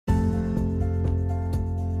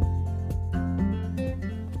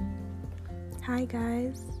Hi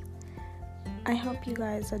guys, I hope you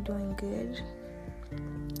guys are doing good.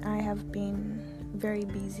 I have been very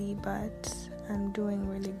busy, but I'm doing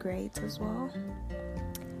really great as well.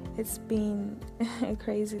 It's been a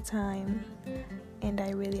crazy time, and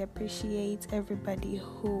I really appreciate everybody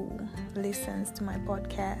who listens to my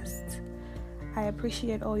podcast. I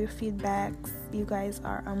appreciate all your feedbacks. You guys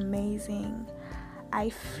are amazing.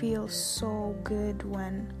 I feel so good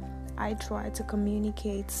when I try to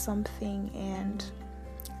communicate something and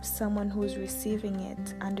someone who's receiving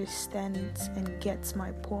it understands and gets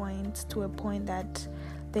my point to a point that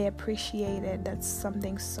they appreciate it. That's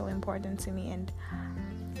something so important to me, and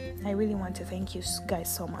I really want to thank you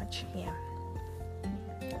guys so much.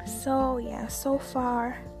 So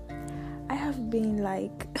far I have been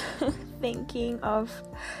thinking of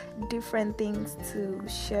different things to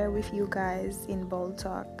share with you guys in Bold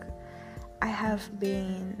Talk. I have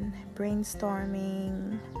been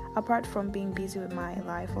brainstorming, apart from being busy with my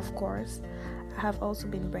life, of course. I have also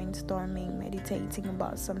been brainstorming, meditating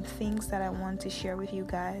about some things that I want to share with you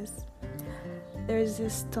guys. There's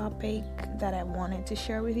this topic that I wanted to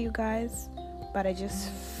share with you guys, but I just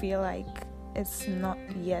feel like it's not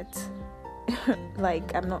yet,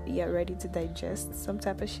 I'm not yet ready to digest some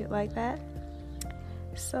type of shit like that.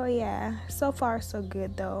 So far so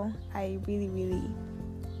good though. I really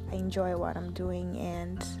enjoy what I'm doing,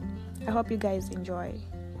 and I hope you guys enjoy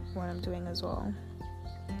what I'm doing as well.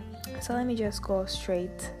 So let me just go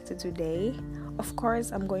straight to today. Of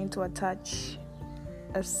course, I'm going to attach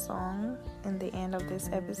a song in the end of this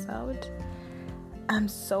episode. I'm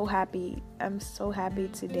so happy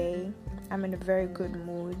today. I'm in a very good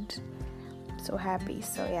mood. So happy.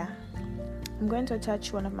 I'm going to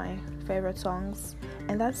attach one of my favorite songs,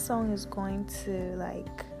 and that song is going to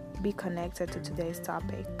be connected to today's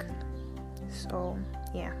topic.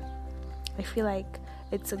 I feel like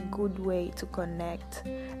it's a good way to connect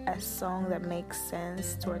a song that makes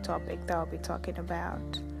sense to a topic that I'll be talking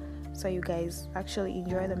about, so you guys actually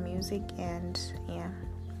enjoy the music and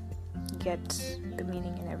get the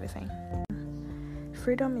meaning and everything.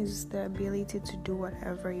 Freedom is the ability to do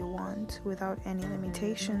whatever you want without any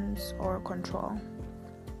limitations or control.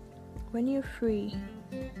 When you're free,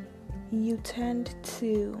 you tend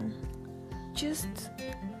to just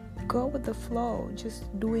go with the flow, just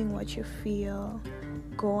doing what you feel,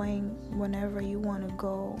 going whenever you want to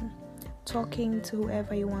go, talking to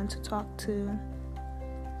whoever you want to talk to,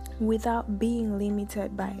 without being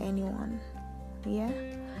limited by anyone.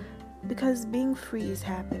 Because being free is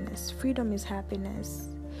happiness. Freedom is happiness.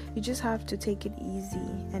 You just have to take it easy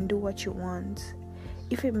and do what you want.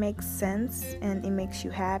 If it makes sense and it makes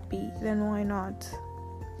you happy, then why not?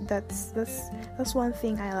 That's one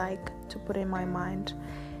thing I like to put in my mind.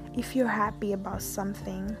 If you're happy about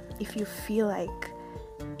something, if you feel like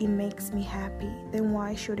it makes me happy, then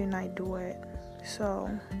why shouldn't I do it? So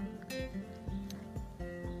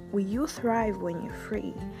you thrive when you're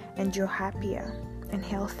free, and you're happier and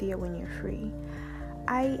healthier when you're free.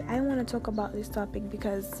 I want to talk about this topic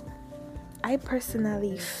because I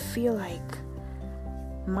personally feel like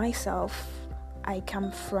myself, I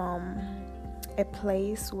come from a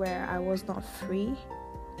place where I was not free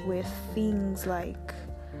with things like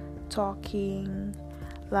talking,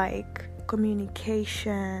 like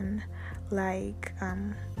communication,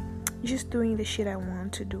 just doing the shit I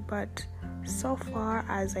want to do. But so far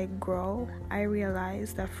as I grow, I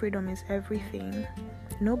realize that freedom is everything.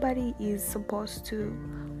 Nobody is supposed to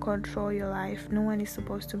control your life. No one is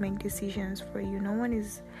supposed to make decisions for you. No one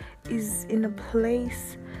is in a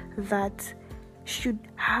place that should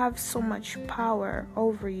have so much power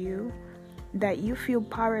over you that you feel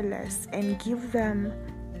powerless, and give them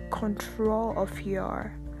control of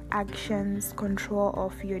your actions, control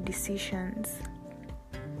of your decisions.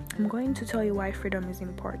 I'm going to tell you why freedom is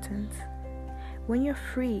important. When you're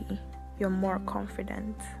free, you're more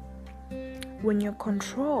confident. When you're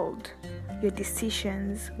controlled, your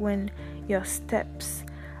decisions, when your steps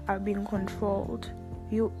are being controlled,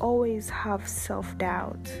 you always have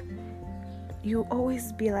self-doubt. You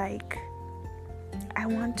always be like, I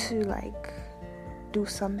want to do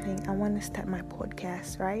something. I want to start my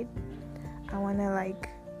podcast, right? I want to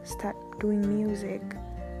start doing music.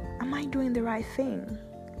 Am I doing the right thing?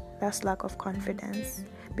 That's lack of confidence,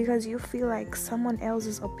 because you feel like someone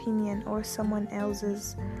else's opinion or someone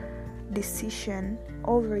else's decision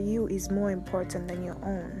over you is more important than your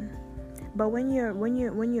own. But when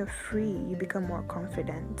you're free, you become more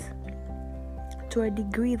confident to a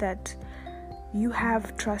degree that you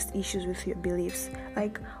have trust issues with your beliefs.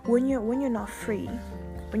 When you're not free,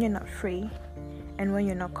 and when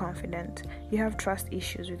you're not confident, you have trust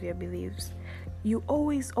issues with your beliefs. you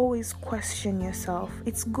always question yourself.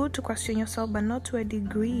 It's good to question yourself, but not to a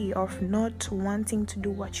degree of not wanting to do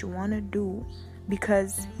what you want to do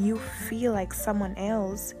because you feel like someone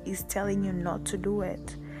else is telling you not to do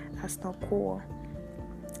it. That's not cool.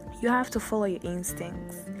 You have to follow your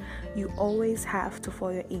instincts. You always have to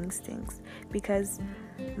follow your instincts because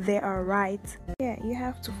they are right. Yeah, you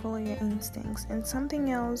have to follow your instincts. And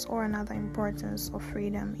something else or another importance of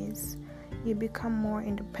freedom is you become more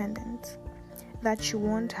independent. That you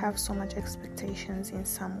won't have so much expectations in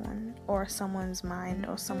someone or someone's mind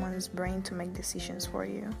or someone's brain to make decisions for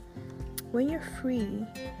you. When you're free,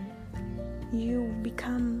 you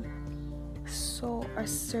become so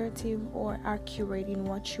assertive or accurate in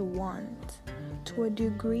what you want to a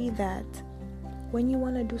degree that when you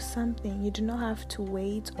want to do something, you do not have to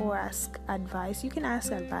wait or ask advice. You can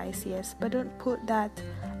ask advice, yes, but don't put that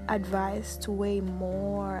advice to way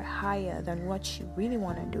more higher than what you really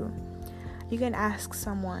want to do. You can ask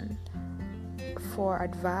someone for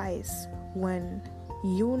advice when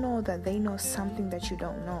you know that they know something that you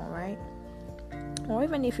don't know, right? Or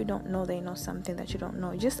even if you don't know they know something that you don't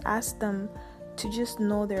know, just ask them to just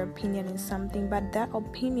know their opinion in something, but that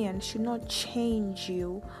opinion should not change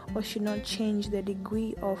you or should not change the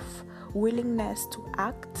degree of willingness to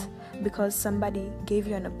act because somebody gave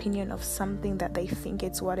you an opinion of something that they think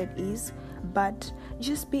it's what it is. But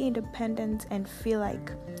just be independent and feel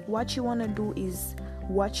like what you want to do is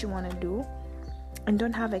what you want to do, and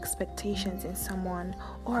don't have expectations in someone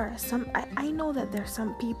or I know that there's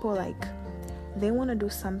some people like they want to do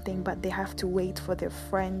something but they have to wait for their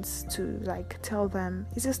friends to like tell them,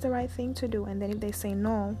 is this the right thing to do? And then if they say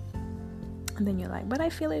no, and then you're like, but I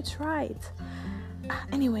feel it's right.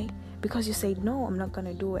 Anyway, because you say no, I'm not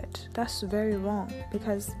gonna do it. That's very wrong,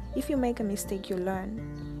 because if you make a mistake, you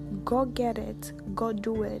learn. Go get it, go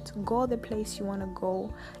do it, go the place you want to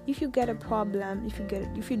go. If you get a problem,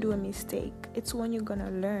 if you do a mistake, it's when you're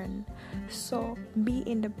gonna learn. So be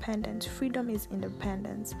independent. Freedom is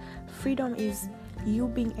independence. Freedom is you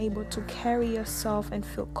being able to carry yourself and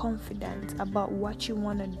feel confident about what you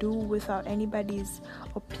want to do without anybody's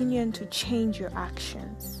opinion to change your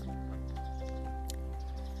actions.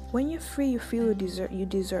 When you're free, you feel you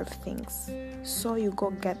deserve things, so you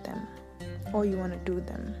go get them or you want to do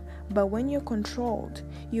them. But when you're controlled,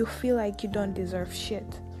 you feel like you don't deserve shit.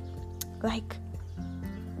 Like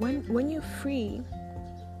when you're free,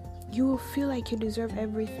 you will feel like you deserve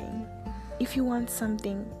everything. If you want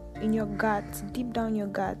something in your gut, deep down your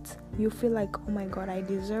gut, you feel like, oh my God, I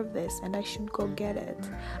deserve this and I should go get it.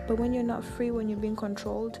 But when you're not free, when you're being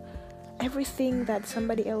controlled, everything that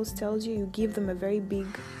somebody else tells you, you give them a very big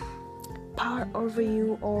power over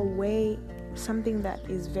you, or weigh something that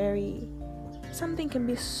is something can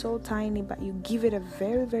be so tiny, but you give it a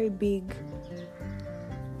very, very big.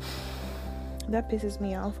 That pisses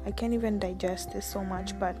me off. I can't even digest this so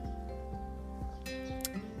much, but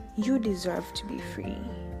you deserve to be free.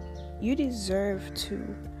 You deserve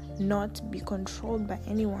to not be controlled by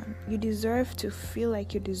anyone. You deserve to feel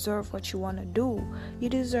like you deserve what you want to do. You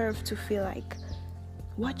deserve to feel like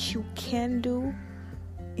what you can do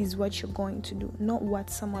is what you're going to do, not what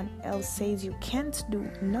someone else says you can't do.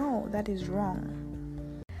 No, that is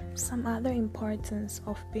wrong. Some other importance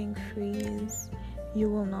of being free is you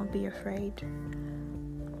will not be afraid.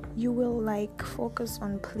 You will focus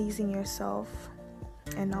on pleasing yourself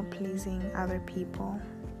and not pleasing other people.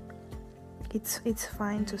 It's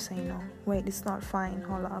fine to say no. Wait, it's not fine.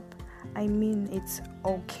 Hold up. I mean, it's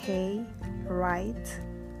okay, right,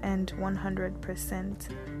 and 100%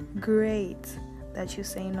 great that you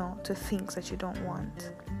say no to things that you don't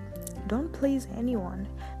want. Don't please anyone,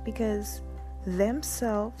 because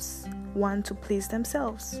themselves want to please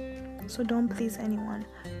themselves. So don't please anyone.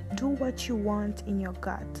 Do what you want in your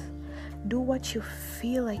gut. Do what you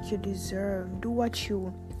feel like you deserve. Do what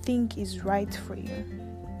you think is right for you.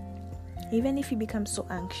 Even if you become so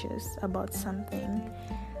anxious about something,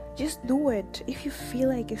 just do it. If you feel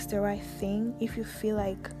like it's the right thing, if you feel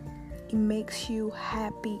like it makes you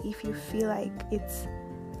happy, if you feel like it's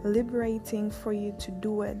liberating for you to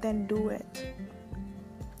do it, then do it.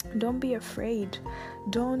 Don't be afraid.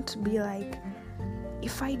 Don't be like,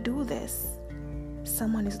 if I do this,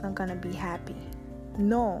 someone is not gonna be happy.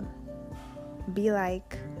 No. Be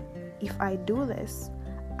like, if I do this,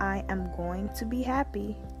 I am going to be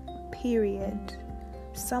happy. Period.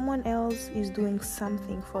 Someone else is doing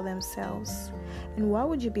something for themselves. And why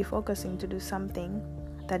would you be focusing to do something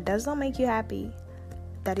that does not make you happy,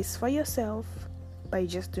 that is for yourself, but you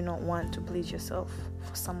just do not want to please yourself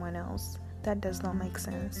for someone else? That does not make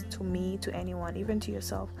sense to me, to anyone, even to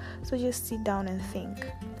yourself. So just sit down and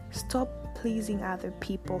think. Stop pleasing other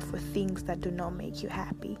people for things that do not make you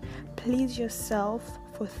happy. Please yourself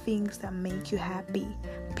for things that make you happy.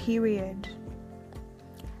 Period.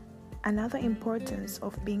 Another importance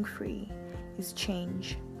of being free is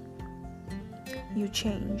change. You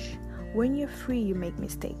change. When you're free, you make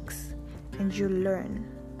mistakes and you learn,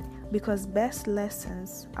 because best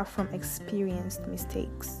lessons are from experienced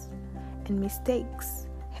mistakes, and mistakes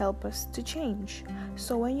help us to change.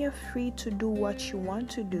 So when you're free to do what you want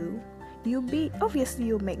to do, you'll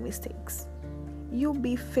make mistakes. You'll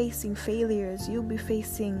be facing failures. You'll be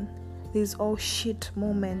facing these oh shit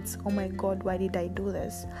moments. Oh my God, why did I do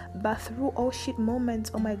this? But through oh shit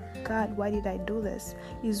moments, oh my God, why did I do this?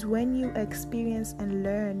 Is when you experience and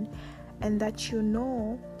learn, and that you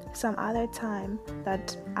know some other time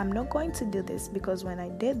that I'm not going to do this, because when I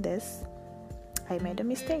did this, I made a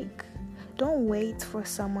mistake. Don't wait for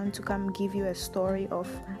someone to come give you a story of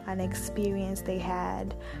an experience they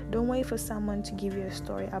had. Don't wait for someone to give you a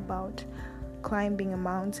story about climbing a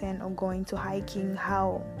mountain or going to hiking,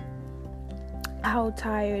 how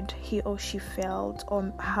tired he or she felt,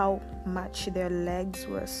 or how much their legs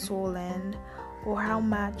were swollen, or how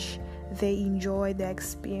much they enjoyed the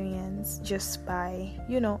experience just by,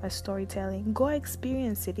 a storytelling. Go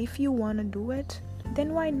experience it. If you want to do it,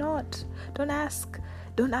 then why not? Don't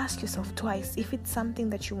ask yourself twice. If it's something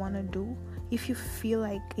that you want to do, if you feel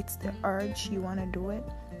like it's the urge, you want to do it,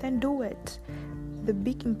 then do it. The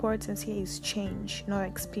big importance here is change, not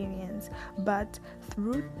experience. But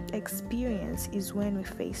through experience is when we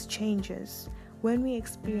face changes. When we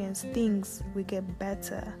experience things, we get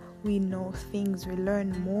better. We know things, we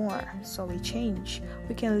learn more, so we change.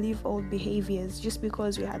 We can leave old behaviors just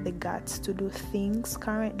because we had the guts to do things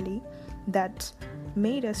currently that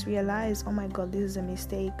made us realize, oh my God, this is a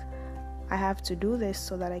mistake. I have to do this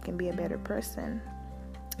so that I can be a better person.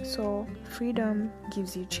 So freedom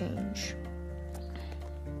gives you change.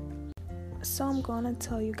 So I'm gonna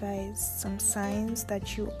tell you guys some signs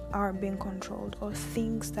that you are being controlled, or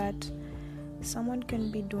things that someone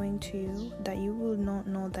can be doing to you that you will not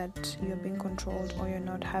know that you're being controlled, or you're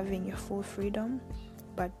not having your full freedom,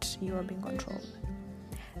 but you are being controlled.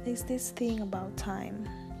 There's this thing about time.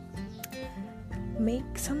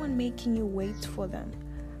 Someone making you wait for them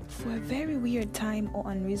for a very weird time or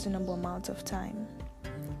unreasonable amount of time.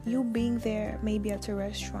 You being there, maybe at a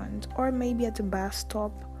restaurant, or maybe at a bus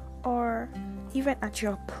stop, or even at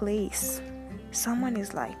your place. Someone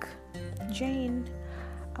is like, Jane,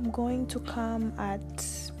 I'm going to come at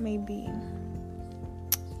maybe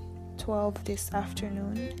 12 this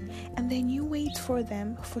afternoon, and then you wait for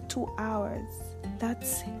them for 2 hours.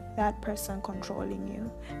 That's that person controlling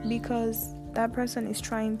you, because that person is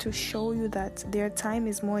trying to show you that their time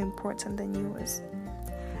is more important than yours.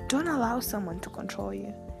 Don't allow someone to control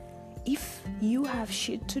you. If you have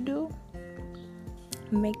shit to do,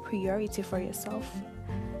 make priority for yourself.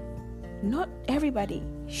 Not everybody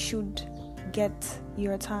should get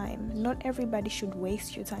your time. Not everybody should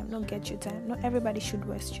waste your time. Not get your time. Not everybody should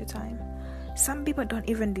waste your time. Some people don't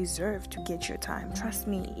even deserve to get your time. Trust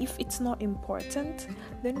me, if it's not important,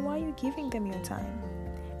 then why are you giving them your time?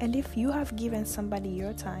 And if you have given somebody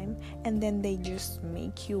your time and then they just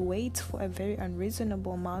make you wait for a very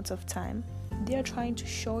unreasonable amount of time, they are trying to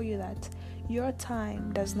show you that your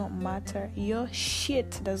time does not matter, your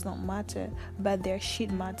shit does not matter, but their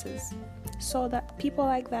shit matters. So that people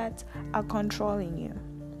like that are controlling you.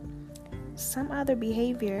 Some other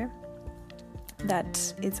behavior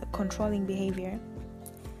that is a controlling behavior,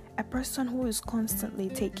 a person who is constantly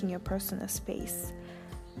taking your personal space.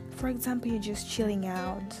 For example, you're just chilling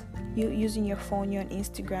out, you're using your phone, you're on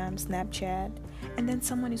Instagram, Snapchat, and then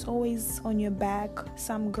someone is always on your back.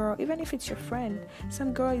 Some girl, even if it's your friend,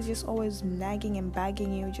 some girl is just always nagging and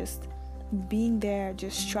begging you, just being there,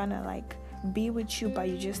 just trying to be with you, but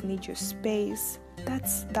you just need your space.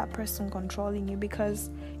 That's that person controlling you,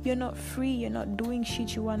 because you're not free, you're not doing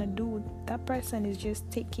shit you want to do. That person is just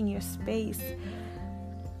taking your space.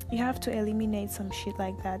 You have to eliminate some shit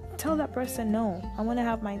like that. Tell that person, no, I want to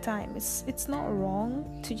have my time. It's not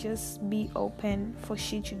wrong to just be open for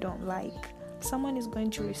shit you don't like. Someone is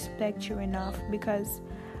going to respect you enough, because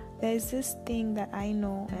there's this thing that I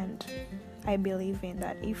know and I believe in,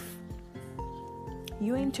 that if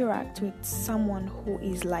you interact with someone who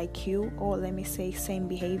is like you, or let me say same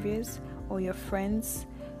behaviors, or your friends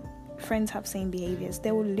have same behaviors,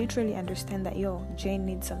 they will literally understand that, Jane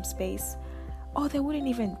needs some space. Or they wouldn't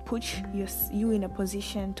even put you in a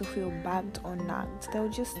position to feel bagged or nagged. They'll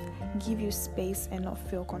just give you space and not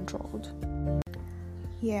feel controlled.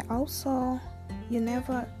 Yeah, also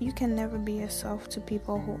you can never be yourself to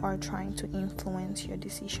people who are trying to influence your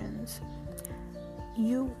decisions.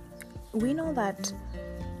 We know that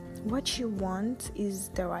what you want is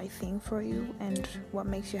the right thing for you, and what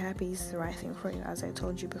makes you happy is the right thing for you, as I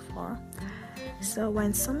told you before. So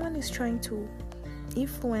when someone is trying to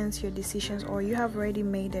influence your decisions, or you have already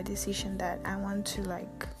made a decision that I want to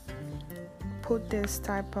put this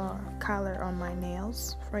type of color on my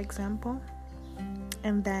nails, for example,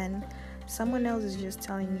 and then someone else is just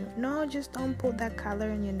telling you, no, just don't put that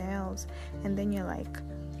color in your nails, and then you're like,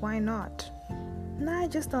 why not? No, I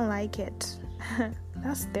just don't like it.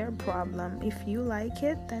 That's their problem. If you like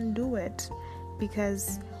it, then do it,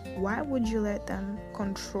 because why would you let them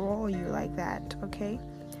control you like that? Okay,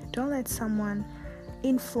 don't let someone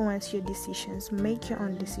influence your decisions. Make your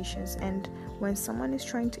own decisions. And when someone is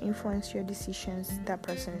trying to influence your decisions, that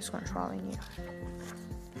person is controlling you.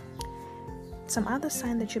 Some other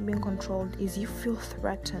sign that you're being controlled is you feel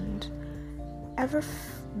threatened. Ever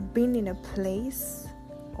been in a place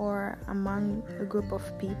or among a group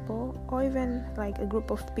of people, or even a group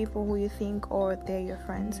of people who you think they're your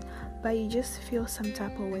friends, but you just feel some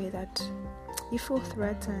type of way that you feel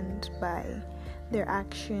threatened by their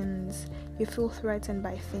actions, you feel threatened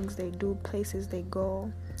by things they do, places they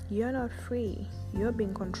go. You're not free, you're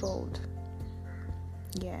being controlled.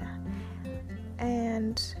 Yeah.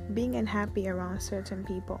 And being unhappy around certain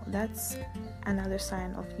people, that's another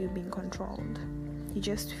sign of you being controlled. You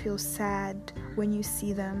just feel sad when you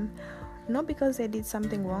see them, not because they did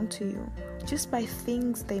something wrong to you, just by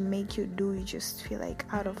things they make you do, you just feel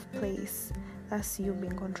out of place. That's you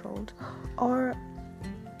being controlled. Or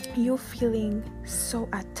you're feeling so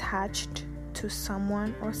attached to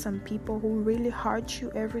someone or some people who really hurt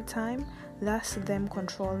you every time. That's them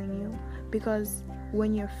controlling you, because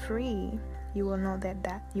when you're free, you will not let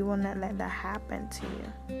that happen to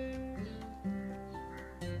you.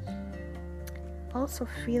 Also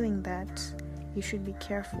feeling that you should be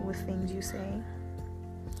careful with things you say.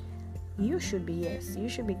 You should be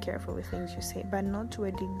careful with things you say, but not to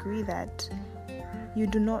a degree that you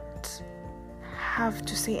do not have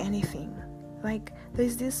to say anything.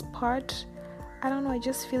 There's this part, I don't know, I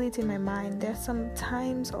just feel it in my mind. There's some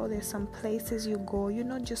times, or there's some places you go, you're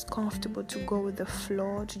not just comfortable to go with the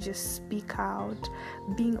flow, to just speak out,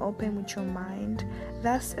 being open with your mind.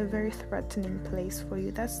 That's a very threatening place for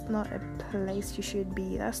you. That's not a place you should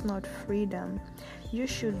be. That's not freedom. You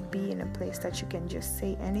should be in a place that you can just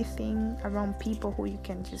say anything, around people who you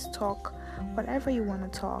can just talk whatever you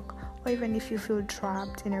want to talk. Or even if you feel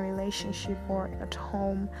trapped in a relationship or at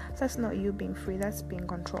home, that's not you being free, that's being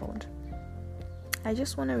controlled. I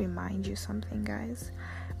just want to remind you something, guys.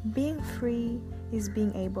 Being free is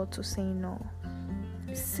being able to say no.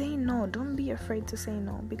 Say no. Don't be afraid to say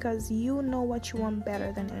no, because you know what you want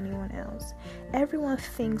better than anyone else. Everyone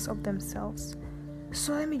thinks of themselves.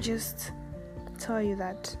 So let me just tell you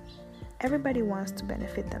that everybody wants to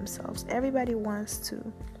benefit themselves. Everybody wants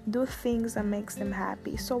to do things that makes them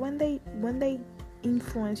happy. So when they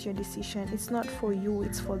influence your decision, it's not for you,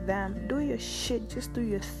 it's for them. Do your shit. Just do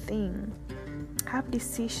your thing. Have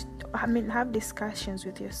discussions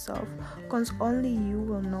with yourself, because only you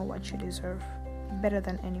will know what you deserve better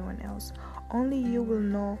than anyone else. Only you will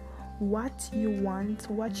know what you want,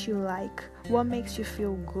 what you like, what makes you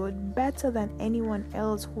feel good better than anyone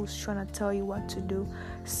else who's trying to tell you what to do.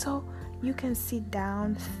 So you can sit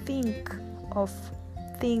down, think of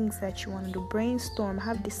things that you want to do, brainstorm,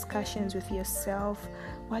 have discussions with yourself.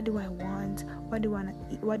 What do I want? What do I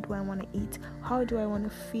want to eat? How do I want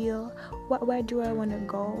to feel? Where do I want to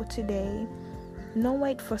go today? Don't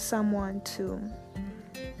wait for someone to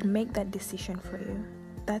make that decision for you.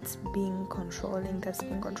 That's being controlling. That's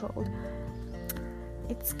being controlled.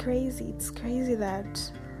 It's crazy. It's crazy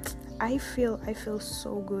that I feel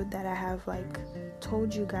so good that I have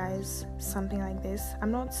told you guys something like this.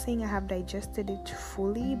 I'm not saying I have digested it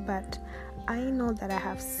fully, but I know that I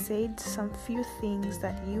have said some few things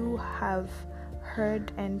that you have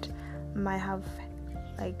heard and might have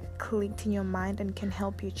clicked in your mind and can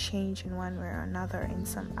help you change in one way or another in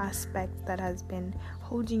some aspect that has been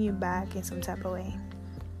holding you back in some type of way.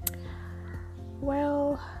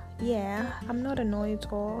 Well, yeah, I'm not annoyed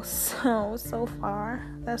at all. So far,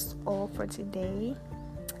 that's all for today.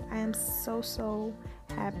 I am so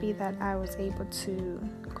happy that I was able to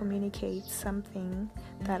communicate something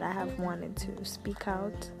that I have wanted to speak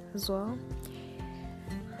out as well.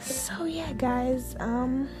 So yeah, guys,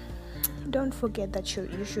 don't forget that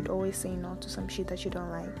you should always say no to some shit that you don't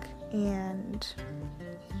like. And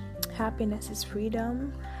happiness is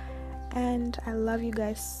freedom. And I love you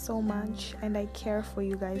guys so much, and I care for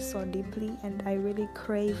you guys so deeply, and I really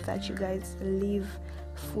crave that you guys live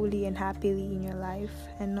fully and happily in your life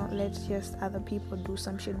and not let just other people do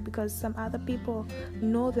some shit, because some other people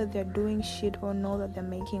know that they're doing shit or know that they're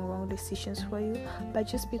making wrong decisions for you, but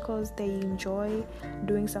just because they enjoy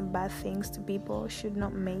doing some bad things to people should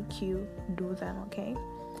not make you do them, okay?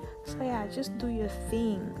 So yeah, just do your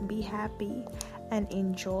thing, be happy, and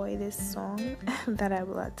enjoy this song that I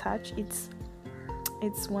will attach. It's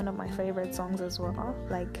one of my favorite songs as well.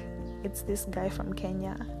 Like, it's this guy from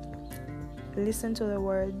Kenya. Listen to the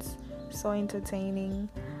words, so entertaining.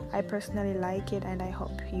 I personally like it, and I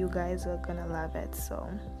hope you guys are gonna love it. So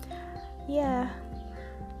yeah,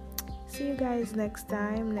 see you guys next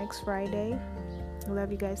time, next Friday.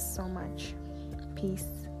 Love you guys so much.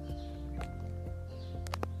 Peace.